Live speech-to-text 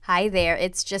Hi there,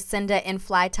 it's Jacinda in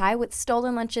Fly Tie with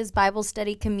Stolen Lunches Bible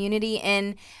Study Community.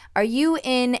 And are you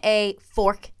in a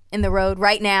fork in the road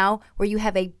right now where you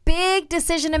have a big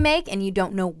decision to make and you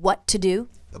don't know what to do?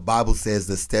 The Bible says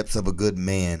the steps of a good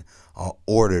man are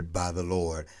ordered by the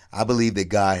Lord. I believe that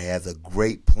God has a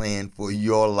great plan for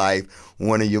your life.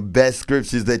 One of your best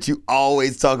scriptures that you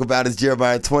always talk about is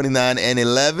Jeremiah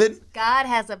 29:11. God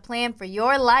has a plan for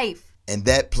your life. And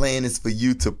that plan is for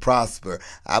you to prosper.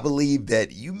 I believe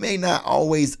that you may not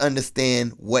always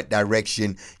understand what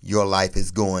direction your life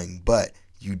is going, but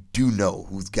you do know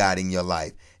who's guiding your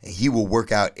life. And he will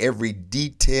work out every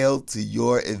detail to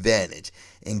your advantage.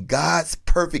 In God's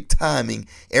perfect timing,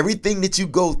 everything that you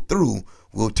go through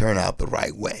will turn out the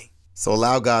right way. So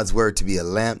allow God's word to be a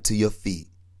lamp to your feet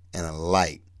and a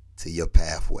light to your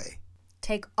pathway.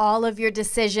 Take all of your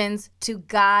decisions to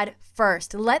God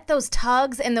first. Let those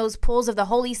tugs and those pulls of the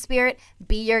Holy Spirit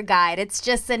be your guide. It's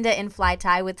Jacinda in Fly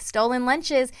Tie with Stolen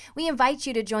Lunches. We invite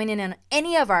you to join in on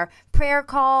any of our prayer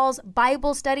calls,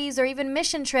 Bible studies, or even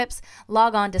mission trips.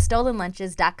 Log on to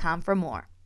stolenlunches.com for more.